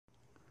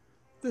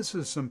This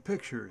is some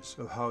pictures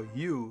of how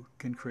you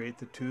can create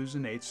the 2's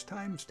and 8's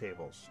times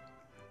tables.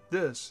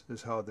 This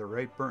is how the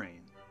right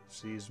brain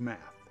sees math.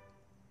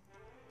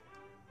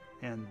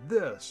 And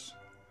this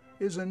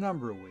is a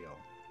number wheel,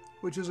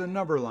 which is a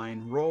number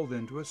line rolled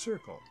into a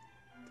circle.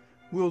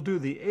 We'll do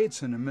the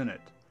 8's in a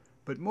minute,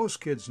 but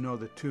most kids know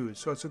the 2's,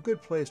 so it's a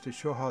good place to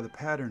show how the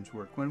patterns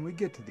work when we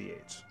get to the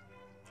 8's.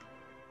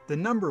 The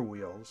number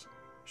wheels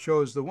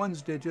shows the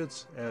 1's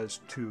digits as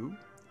 2,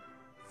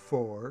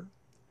 4,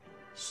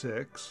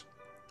 6,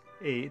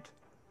 8,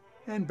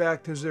 and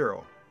back to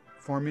 0,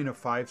 forming a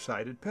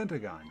 5-sided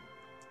pentagon.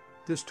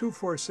 This 2,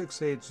 4,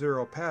 6, 8,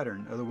 0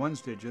 pattern of the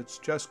 1's digits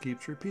just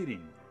keeps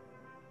repeating.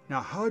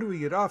 Now how do we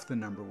get off the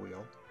number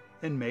wheel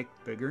and make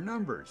bigger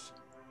numbers?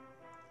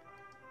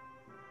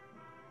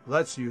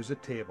 Let's use a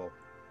table.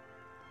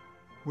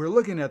 We're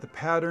looking at the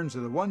patterns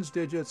of the 1's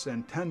digits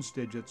and 10's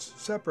digits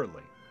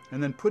separately,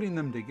 and then putting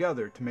them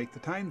together to make the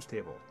times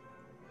table.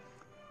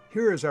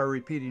 Here is our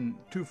repeating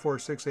 2, 4,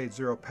 6, 8,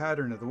 0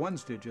 pattern of the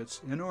 1's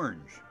digits in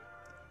orange.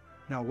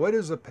 Now what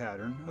is the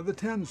pattern of the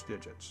 10's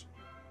digits?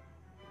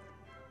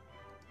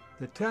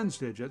 The 10's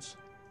digits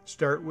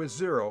start with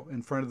 0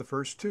 in front of the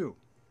first 2.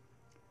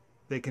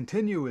 They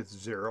continue with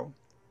 0,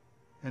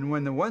 and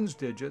when the 1's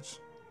digits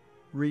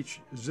reach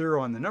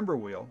 0 on the number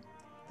wheel,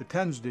 the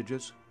 10's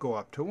digits go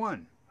up to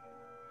 1.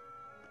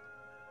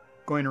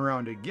 Going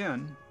around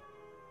again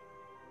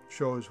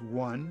shows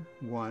 1,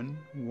 1,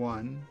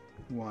 1,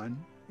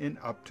 1, and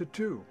up to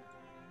 2,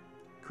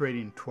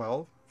 creating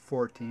 12,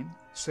 14,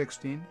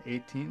 16,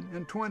 18,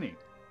 and 20.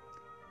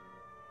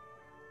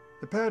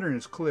 The pattern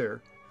is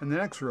clear, and the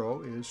next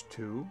row is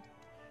 2,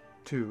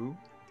 2,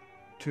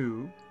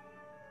 2,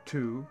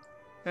 2,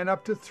 and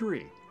up to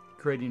 3,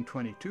 creating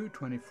 22,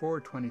 24,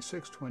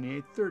 26,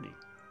 28, 30,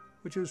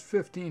 which is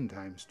 15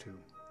 times 2.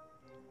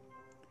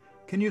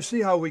 Can you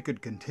see how we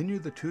could continue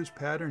the 2's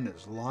pattern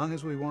as long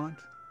as we want?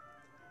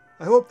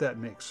 I hope that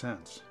makes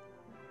sense.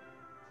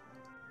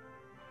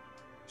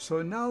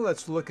 So now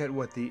let's look at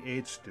what the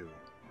 8's do.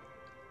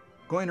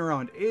 Going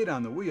around 8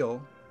 on the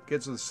wheel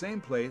gets to the same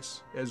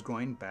place as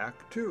going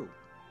back 2.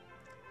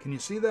 Can you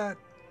see that?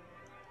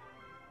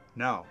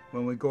 Now,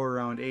 when we go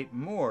around 8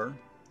 more,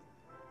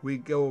 we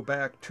go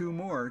back 2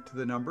 more to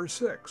the number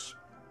 6.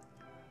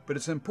 But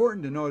it's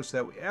important to notice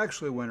that we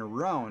actually went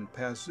around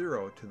past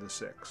 0 to the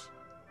 6,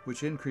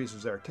 which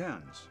increases our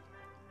 10's.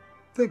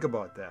 Think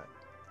about that.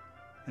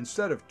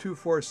 Instead of 2,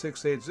 4,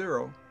 6, 8,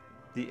 0,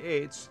 the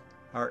 8's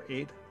are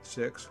 8,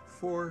 6,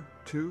 4,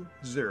 2,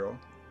 0,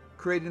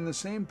 creating the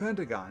same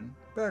pentagon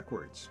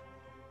backwards.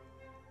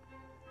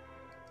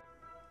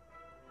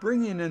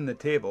 Bringing in the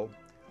table,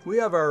 we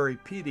have our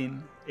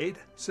repeating 8,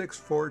 6,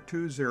 4,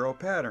 2, 0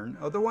 pattern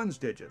of the 1's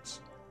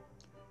digits.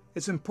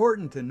 It's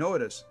important to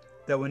notice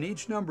that when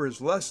each number is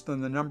less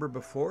than the number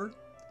before,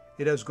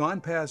 it has gone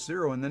past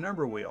 0 in the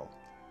number wheel,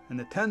 and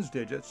the 10's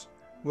digits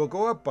will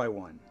go up by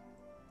 1.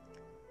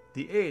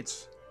 The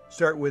 8's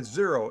start with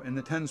 0 in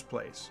the 10's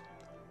place,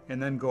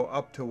 and then go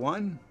up to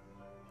 1,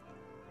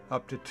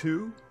 up to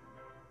 2,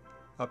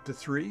 up to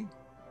 3,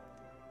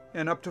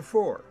 and up to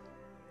 4,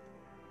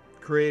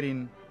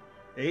 creating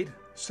 8,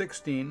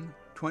 16,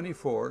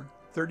 24,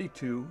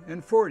 32,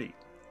 and 40,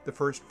 the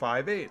first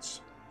 5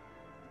 8's.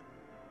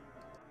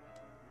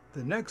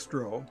 The next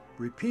row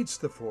repeats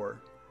the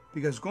 4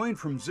 because going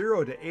from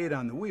 0 to 8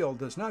 on the wheel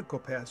does not go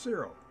past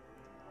 0.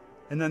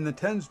 And then the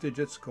 10's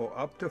digits go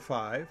up to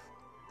 5,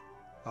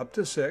 up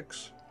to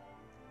 6,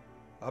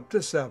 up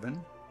to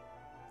 7,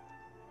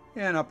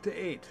 and up to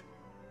 8.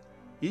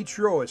 Each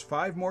row is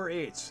 5 more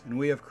 8's, and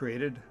we have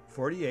created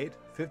 48,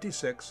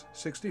 56,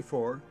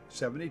 64,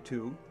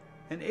 72,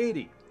 and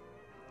 80.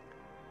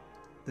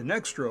 The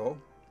next row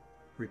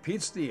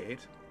repeats the 8,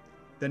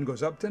 then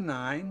goes up to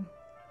 9,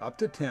 up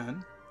to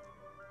 10,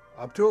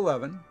 up to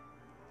 11,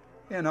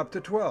 and up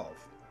to 12.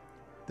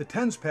 The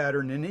 10's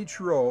pattern in each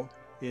row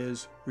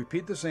is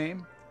repeat the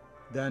same,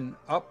 then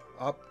up,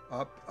 up,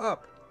 up,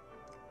 up.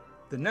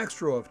 The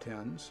next row of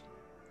 10's,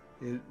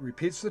 it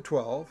repeats the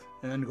 12,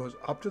 and then goes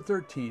up to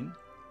 13,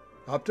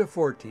 up to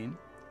 14,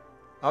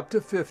 up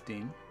to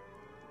 15,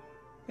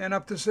 and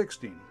up to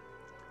 16.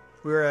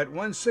 We are at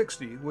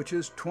 160, which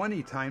is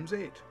 20 times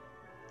 8.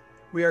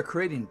 We are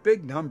creating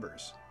big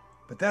numbers,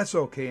 but that's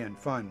okay and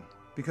fun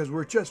because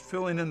we're just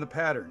filling in the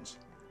patterns,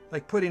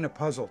 like putting a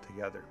puzzle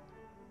together.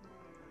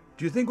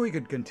 Do you think we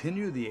could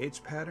continue the 8's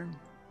pattern?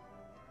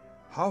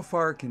 How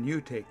far can you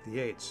take the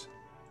 8's?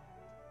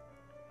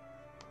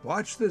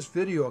 Watch this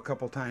video a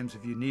couple times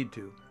if you need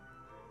to.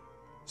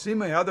 See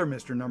my other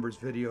Mr. Numbers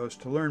videos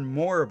to learn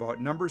more about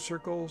number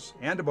circles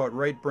and about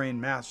right brain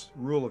math's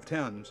rule of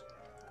 10's,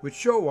 which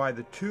show why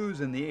the 2's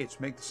and the 8's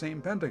make the same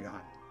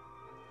pentagon.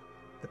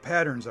 The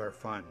patterns are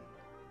fun.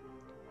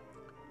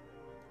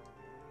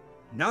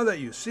 Now that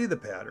you see the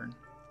pattern,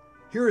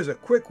 here is a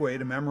quick way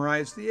to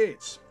memorize the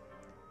 8's.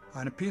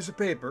 On a piece of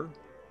paper,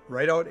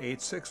 write out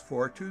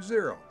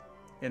 86420,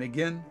 and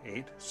again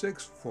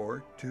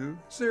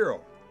 86420.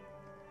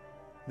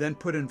 Then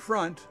put in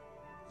front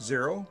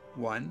 0,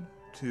 1,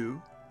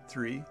 2,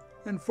 3,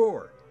 and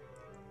 4.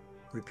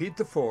 Repeat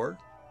the 4,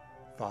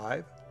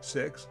 5,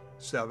 6,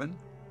 7,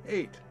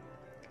 8,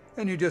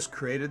 and you just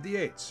created the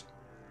 8s.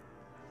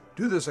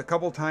 Do this a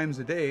couple times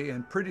a day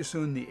and pretty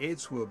soon the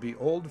 8s will be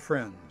old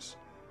friends.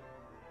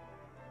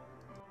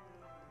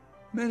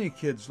 Many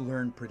kids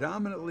learn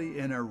predominantly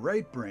in a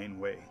right brain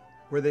way,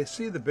 where they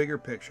see the bigger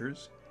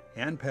pictures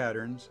and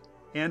patterns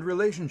and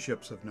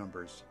relationships of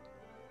numbers.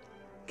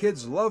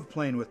 Kids love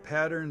playing with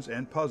patterns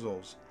and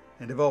puzzles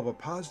and develop a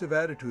positive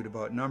attitude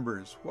about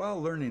numbers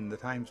while learning the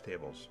times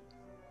tables.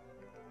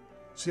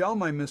 See all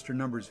my Mr.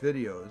 Numbers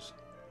videos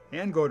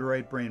and go to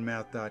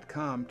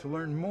rightbrainmath.com to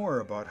learn more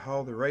about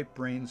how the right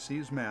brain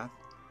sees math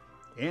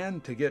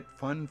and to get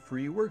fun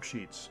free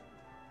worksheets.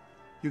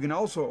 You can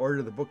also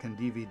order the book and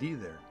DVD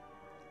there.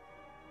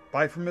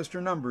 Bye from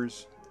Mr.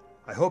 Numbers.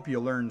 I hope you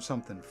learned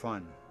something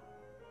fun.